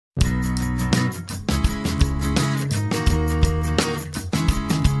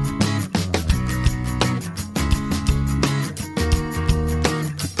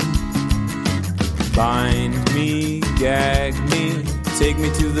gag me, take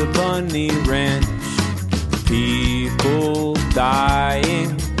me to the bunny ranch. People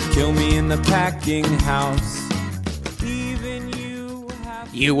dying, kill me in the packing house. Even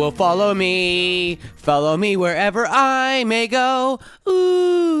you will follow me wherever I may go.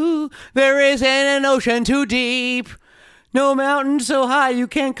 Ooh, there isn't an ocean too deep, no mountain so high you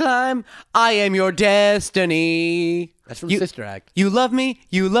can't climb. I am your destiny. That's from Sister Act. You love me,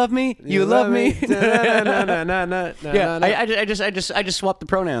 you love me, you love me. Yeah, I just swapped the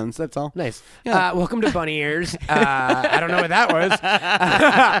pronouns. That's all. Nice. Yeah. Welcome to Bunny Ears. I don't know what that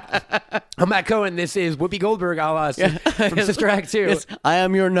was. I'm Matt Cohen. This is Whoopi Goldberg a la from Sister Act 2. Yes, I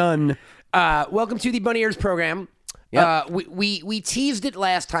am your nun. Welcome to the Bunny Ears program. Yep. We teased it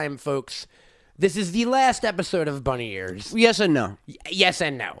last time, folks. This is the last episode of Bunny Ears. Yes and no. Yes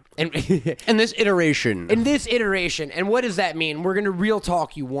and no. And In this iteration. And what does that mean? We're gonna real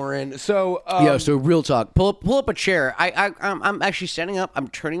talk you, Warren. So So real talk. Pull up a chair. I'm actually standing up. I'm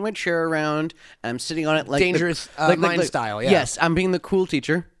turning my chair around. And I'm sitting on it like dangerous mind style. Yeah. Yes, I'm being the cool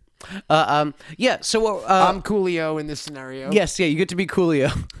teacher. Yeah. So I'm Coolio in this scenario. yes, yeah. You get to be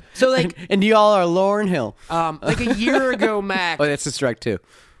Coolio. So like, and y'all are Lauryn Hill. like a year ago, Mac. Oh, that's Sister Act too.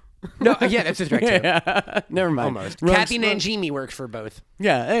 No, yeah, that's Sister Act 2. Yeah. Never mind. Almost. Kathy Nanjimi works for both.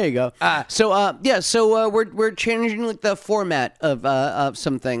 Yeah, there you go. So we're changing like the format of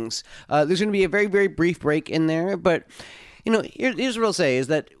some things. There's going to be a very, very brief break in there, but here's what I'll say is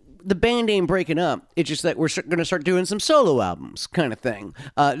that the band ain't breaking up. It's just that we're going to start doing some solo albums, kind of thing.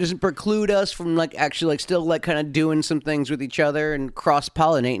 It doesn't preclude us from actually still kind of doing some things with each other and cross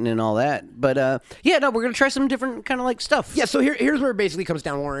pollinating and all that. But we're going to try some different kind of stuff. Yeah. So here's where it basically comes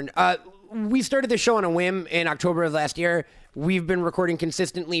down, Warren. We started this show on a whim in October of last year. We've been recording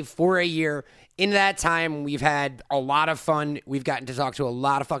consistently for a year. In that time, we've had a lot of fun. We've gotten to talk to a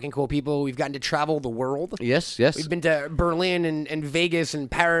lot of fucking cool people. We've gotten to travel the world. Yes. We've been to Berlin and Vegas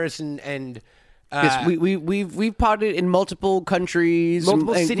and Paris and yes, we've potted in multiple countries,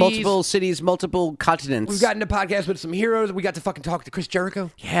 multiple cities, multiple continents. We've gotten to podcast with some heroes. We got to fucking talk to Chris Jericho.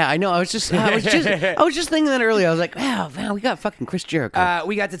 Yeah, I know. I was just thinking that earlier. I was like, wow, we got fucking Chris Jericho.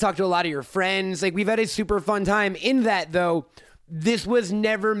 We got to talk to a lot of your friends. We've had a super fun time. In that, though, this was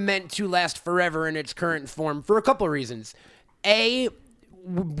never meant to last forever in its current form for a couple of reasons. A,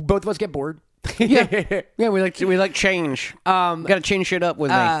 both of us get bored. Yeah, we like change. Got to change shit up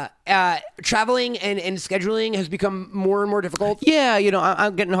with me. Traveling and scheduling has become more and more difficult. Yeah,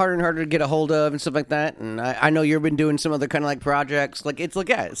 I'm getting harder and harder to get a hold of and stuff like that. And I know you've been doing some other kind of projects. So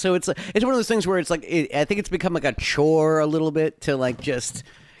it's one of those things where it's I think it's become a chore a little bit to just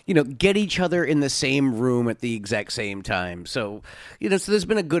get each other in the same room at the exact same time. So so there's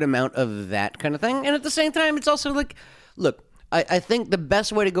been a good amount of that kind of thing. And at the same time, it's also look. I think the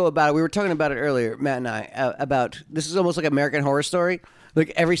best way to go about it, we were talking about it earlier, Matt and I, about this is almost like American Horror Story.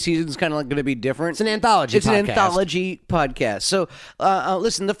 Every season's kind of going to be different. It's an anthology It's podcast. an anthology podcast. So,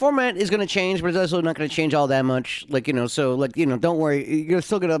 listen, the format is going to change, but it's also not going to change all that much. Don't worry. You're going to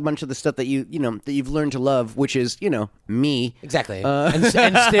still get a bunch of the stuff that that you've learned to love, which is, me. Exactly. And Stu.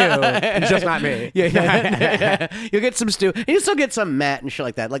 And just not me. Yeah. You'll get some Stu. You still get some Matt and shit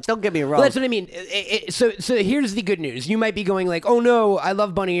like that. Don't get me wrong. Well, that's what I mean. So here's the good news. You might be going oh no, I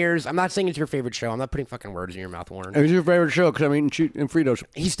love Bunny Ears. I'm not saying it's your favorite show. I'm not putting fucking words in your mouth, Warren. It's your favorite show because I'm eating Fritos.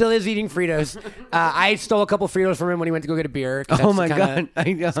 He still is eating Fritos. I stole a couple Fritos from him when he went to go get a beer. Oh my God.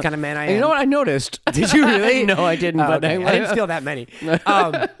 That's kind of man I am. You know what? I noticed. Did you really? No, I didn't. But okay. I didn't steal that many.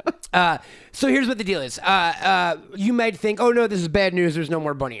 So here's what the deal is. You might think, oh no, this is bad news. There's no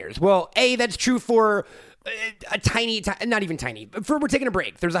more Bunny Ears. Well, A, that's true for a tiny, not even tiny. We're taking a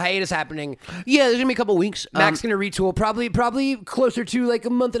break. There's a hiatus happening. Yeah, there's gonna be a couple weeks. Mac's gonna retool, probably closer to a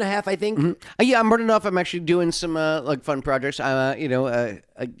month and a half, I think. Mm-hmm. Yeah, I'm running off. I'm actually doing some fun projects. I'm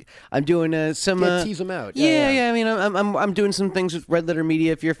doing some. Tease them out. Yeah. I mean, I'm doing some things with Red Letter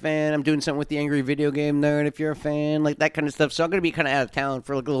Media. If you're a fan, I'm doing something with the Angry Video Game Nerd. If you're a fan, that kind of stuff. So I'm gonna be kind of out of town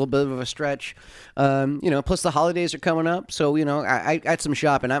for a little bit of a stretch. Plus the holidays are coming up, so I got some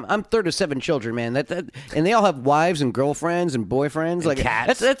shopping. I'm third of 7 children, man. And they all have wives and girlfriends and boyfriends. And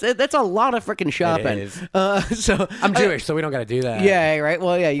cats. That's a lot of freaking shopping. It is. So I'm Jewish, so we don't got to do that. Yeah, right.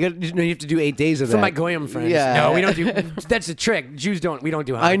 Well, yeah, you have to do 8 days of that. For my goyim friends. Yeah. No, we don't do. That's a trick. Jews don't. We don't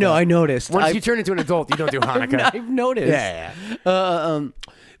do Hanukkah. I know. I noticed. Once you turn into an adult, you don't do Hanukkah. I've noticed. Yeah.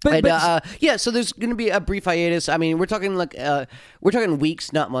 But, yeah, so there's going to be a brief hiatus. I mean, we're talking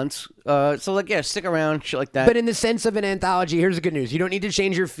weeks, not months. So like, yeah, stick around, shit like that. But in the sense of an anthology, here's the good news: you don't need to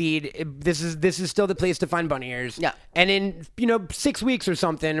change your feed. This is still the place to find bunny ears. Yeah. And in 6 weeks or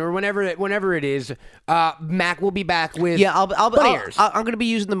something, or whenever it is, Mac will be back with bunny ears. I'm going to be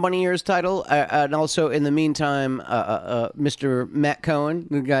using the bunny ears title, and also in the meantime, Mr. Matt Cohen,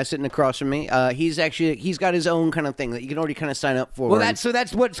 the guy sitting across from me, he's got his own kind of thing that you can already kind of sign up for. Well, that's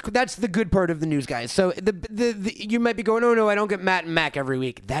the good part of the news, guys. So the you might be going, oh no, I don't get Matt and Mac every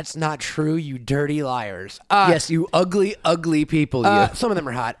week. That's not true, you dirty liars. Yes, you ugly people. You. Some of them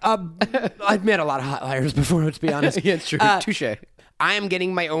are hot. I've met a lot of hot liars before. Let's be honest. Yeah, it's true. Touche. I am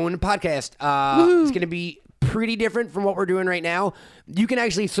getting my own podcast. It's going to be pretty different from what we're doing right now. You can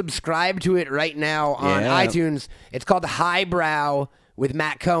actually subscribe to it right now on iTunes. It's called Highbrow with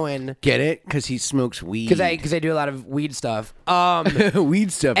Matt Cohen. Get it? Because he smokes weed. Because I do a lot of weed stuff.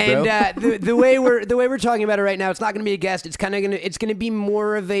 Weed stuff, bro. And the way we're talking about it right now, it's not going to be a guest. It's kind of gonna be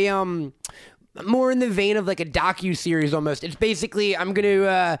more of a more in the vein of like a docu-series almost. It's basically I'm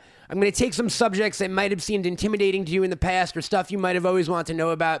gonna take some subjects that might have seemed intimidating to you in the past, or stuff you might have always wanted to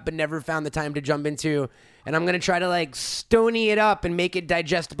know about but never found the time to jump into, and I'm gonna try to like stony it up and make it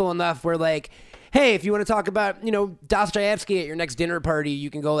digestible enough where like, hey, if you want to talk about Dostoevsky at your next dinner party, you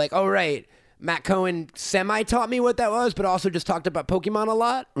can go like, oh right, Matt Cohen semi-taught me what that was, but also just talked about Pokemon a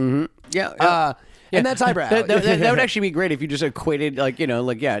lot. Mm-hmm. Yeah. And that's Highbrow. That would actually be great if you just equated, just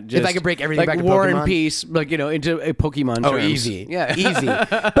if I could break everything back to War Pokemon. and Peace, into a Pokemon terms. Easy. Yeah. Easy.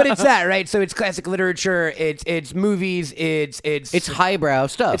 But it's that, right? So it's classic literature, it's movies, it's highbrow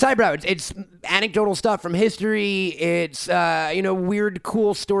stuff. It's highbrow. It's anecdotal stuff from history, it's weird,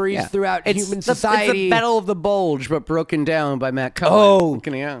 cool stories throughout human society. It's the Battle of the Bulge, but broken down by Matt Cohen.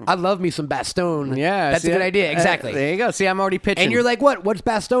 Oh, I love me some Bastogne. Yeah. That's a good idea. Exactly. There you go. See, I'm already pitching. And you're like, what's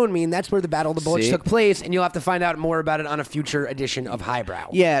Bastogne mean? That's where the Battle of the Bulge took place, and you'll have to find out more about it on a future edition of Highbrow.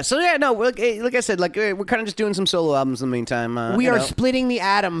 Yeah, so like I said, we're kind of just doing some solo albums in the meantime. We are splitting the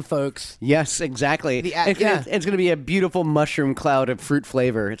atom, folks. Yes, exactly. It's going to be a beautiful mushroom cloud of fruit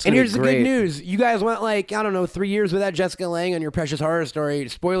flavor. And here's the good news. You guys went 3 years without Jessica Lange on your Precious Horror Story.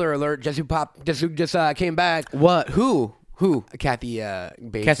 Spoiler alert, just came back. What? Who? Kathy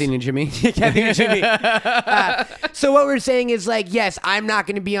Bates. Kathy and Jimmy. Kathy and Jimmy. So what we're saying is yes, I'm not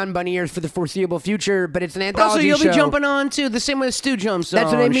going to be on Bunny Ears for the foreseeable future, but it's an anthology also, you'll show. be jumping on too. The same way Stu jumps on.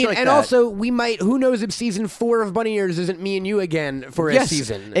 That's what I mean. And also, we might. Who knows if season 4 of Bunny Ears isn't me and you again for a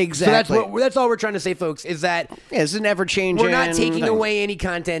season? Exactly. So that's all we're trying to say, folks. Is that it's an ever changing. We're not taking away any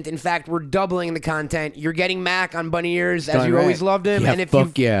content. In fact, we're doubling the content. You're getting Mac on Bunny Ears as you always loved him. Yeah,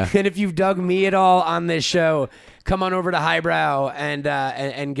 and if you've dug me at all on this show, come on over to Highbrow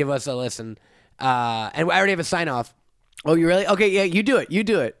and give us a listen. And I already have a sign off. Oh, you really? Okay, yeah, you do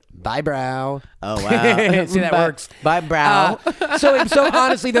it. Bye, brow. Oh, wow. See, that works. Bye, brow. So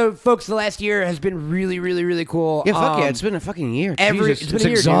honestly, though, folks, the last year has been really, really, really cool. Yeah, fuck yeah. It's been a fucking year. It's been a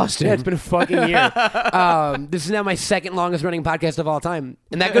year, exhausting. Yeah, it's been a fucking year. This is now my second longest running podcast of all time.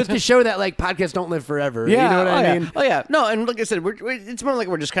 And that goes to show that, podcasts don't live forever. Yeah. You know what I mean? Yeah. Oh, yeah. No, and like I said, it's more like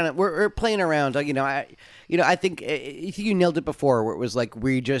we're just kind of, we're playing around. I think you nailed it before, where it was like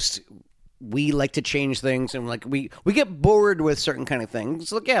we like to change things, and we get bored with certain kind of things.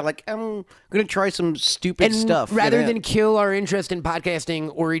 So I'm gonna try some stupid stuff rather than kill our interest in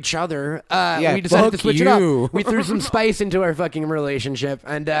podcasting or each other. We decided to switch it up. We threw some spice into our fucking relationship,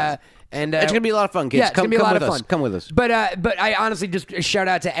 and it's gonna be a lot of fun, kids. Yeah, it's gonna be a lot of fun. Come with us. But I honestly just shout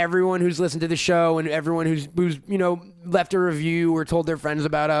out to everyone who's listened to the show and everyone who's left a review or told their friends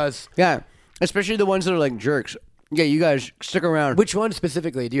about us. Yeah, especially the ones that are jerks. Yeah, you guys stick around. Which one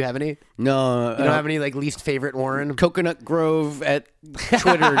specifically? Do you have any? No. You don't have any least favorite Warren? Coconut Grove at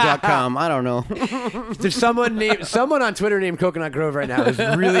Twitter.com. I don't know. There's someone on Twitter named Coconut Grove right now who's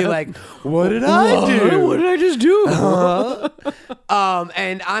really what did I do? What did I just do?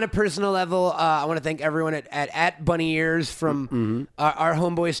 And on a personal level, I want to thank everyone at Bunny Ears, from our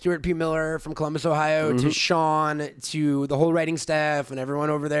homeboy Stuart P. Miller from Columbus, Ohio, to Sean, to the whole writing staff and everyone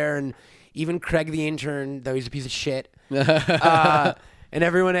over there, and even Craig the intern, though he's a piece of shit. And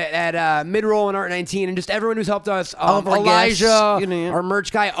everyone at Midroll and Art 19, and just everyone who's helped us. Elijah, our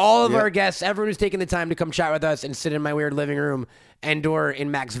merch guy, all of our guests, everyone who's taken the time to come chat with us and sit in my weird living room and/or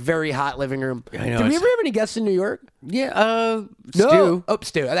in Mac's very hot living room. I know, Did we ever have any guests in New York? Yeah, Stu. No. Oh,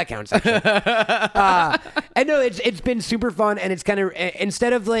 Stu. That counts, actually. And no, it's been super fun, and it's kind of,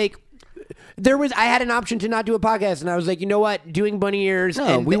 instead of I had an option to not do a podcast, and I was like, you know what, doing bunny ears. No,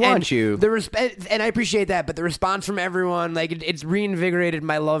 and, we want and you. And I appreciate that, but the response from everyone, like, it's reinvigorated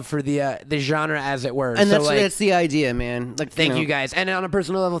my love for the genre, as it were. And so, that's the idea, man. Like, thank you guys, and on a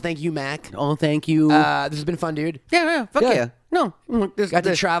personal level, thank you, Mac. Oh, thank you. This has been fun, dude. Yeah, fuck yeah. No, Got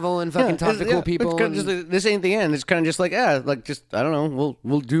to travel and fucking talk to cool people. This ain't the end. It's kind of just like, just I don't know.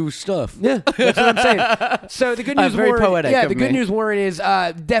 We'll do stuff. Yeah, that's what I'm saying. So the good news, very Warren, poetic yeah, of the good me. news, Warren, is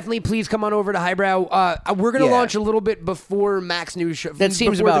definitely please come on over to Highbrow. We're gonna Yeah. launch a little bit before Mac's new show. That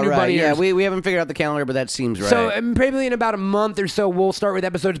seems before the about new right. Bunny Yeah, Ears. we haven't figured out the calendar, but that seems right. So probably in about a month or so, we'll start with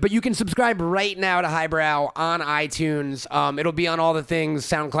episodes. But you can subscribe right now to Highbrow on iTunes. It'll be on all the things: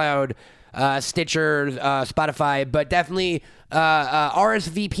 SoundCloud, Stitcher, Spotify. But definitely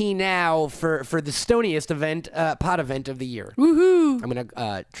RSVP now for the stoniest event, pod event of the year. Woohoo! I'm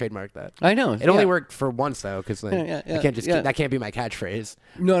gonna trademark that. I know. It only worked for once though, because Yeah, I can't just yeah. that can't be my catchphrase.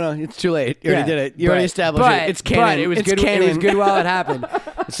 No, it's too late. You already Yeah, did it. You already established it. It's canon. But it was it's good. Canon. It was good while it happened.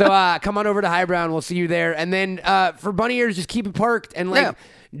 So come on over to Highbrow and we'll see you there. And then for Bunny Ears, just keep it parked and like. Yeah.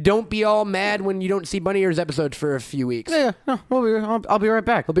 Don't be all mad when you don't see Bunny Ears episodes for a few weeks. Yeah, no, I'll be right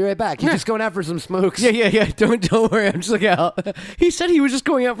back. We'll be right back. He's just going out for some smokes. Yeah. Don't worry. I'm just looking out. He said he was just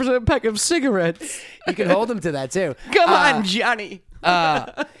going out for a pack of cigarettes. You can hold him to that too. Come on, Johnny.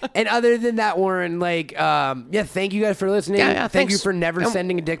 And other than that, Warren, like, thank you guys for listening. Yeah, thank you thanks. for never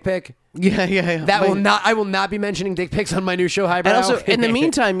sending a dick pic. Yeah. I will not be mentioning dick pics on my new show, Highbrow. And also, in the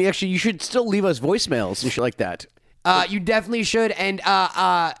meantime, you should still leave us voicemails and shit like that. You definitely should, and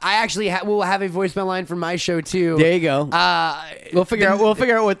I actually will have a voicemail line for my show too. There you go. We'll figure out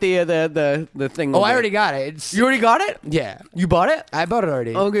what the thing. Oh, will I be. already got it. You already got it? Yeah, You bought it? I bought it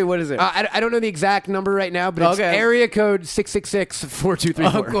already. Okay, what is it? I don't know the exact number right now, but it's Okay. area code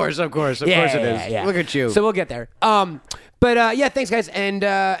 666-4234. Of course it is. Yeah. Look at you. So we'll get there. But thanks guys,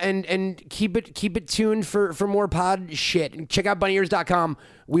 and keep it tuned for more pod shit. And check out bunnyears.com.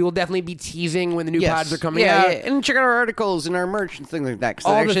 We will definitely be teasing when the new pods are coming out. Yeah, and check out our articles and our merch and things like that. 'Cause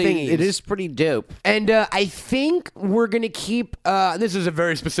All the actually, thingies. it is pretty dope. And I think we're going to keep, this is a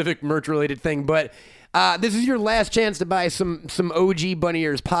very specific merch-related thing, but this is your last chance to buy some OG Bunny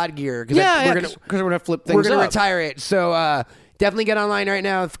Ears pod gear. Because we're gonna flip things. We're going to up. retire it. So definitely get online right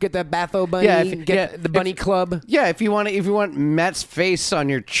now. Get that Batho Bunny. The Bunny Club. Yeah, if you want Matt's face on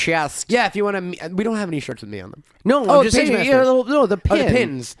your chest. Yeah, if you want to. We don't have any shirts with me on them. No, Oh, I'm just Page saying. Master. Yeah, the pin. Oh, the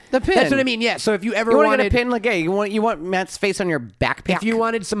pins. The pin. That's what I mean. Yeah. So if you ever You want to wanted get a pin? Like, hey, you want Matt's face on your backpack? If you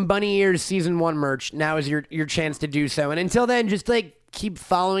wanted some Bunny Ears Season 1 merch, now is your chance to do so. And until then, just like keep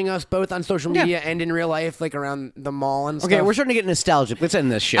following us both on social media and in real life, like around the mall and stuff. Okay, we're starting to get nostalgic. Let's end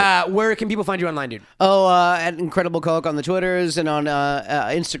this shit. Where can people find you online, dude? At Incredible Coke on the Twitters and on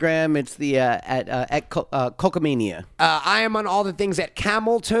Instagram. It's the at Cocomania. I am on all the things at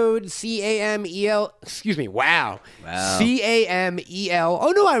Camel Toad, CAMEL. Excuse me. Wow. CAMEL.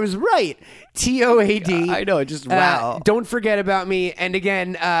 Oh no, I was right. TOAD. I know, just wow. Don't forget about me. And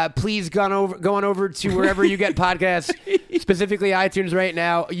again, please go on over to wherever you get podcasts, specifically iTunes right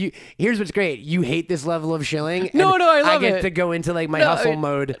now. Here's what's great. You hate this level of shilling. No, I love I get it. to go into like my hustle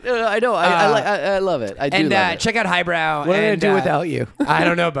mode. I know. I love it. I do And love it. check out Highbrow. What am I and, gonna do without you? I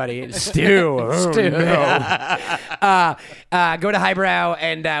don't know, buddy. Stew. Oh, Stew. no. Go to Highbrow,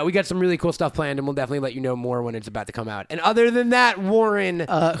 and we got some really cool stuff planned, and we'll definitely let you know more when it's about to come out. And other than that, Warren,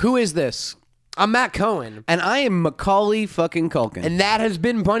 Who is this? I'm Matt Cohen, And I am Macaulay fucking Culkin. and that has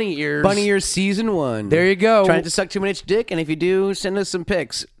been Bunny Ears. Bunny Ears Season 1. There you go. Trying to suck too much dick, and if you do, send us some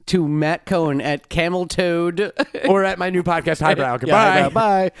pics to Matt Cohen at Camel Toad. Or at my new podcast, Highbrow. Goodbye. Yeah,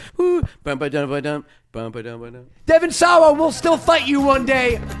 bye. Woo. Bum-ba-dum-ba-dum. Bum-ba-dum-ba-dum. Devin Sawa will still fight you one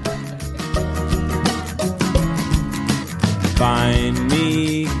day. Find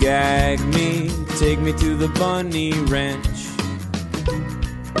me, gag me, take me to the bunny ranch.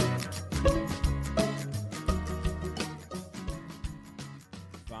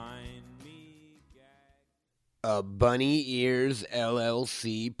 Find me, gag A Bunny Ears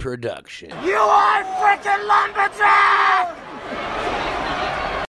LLC production. You are freaking lumberjack!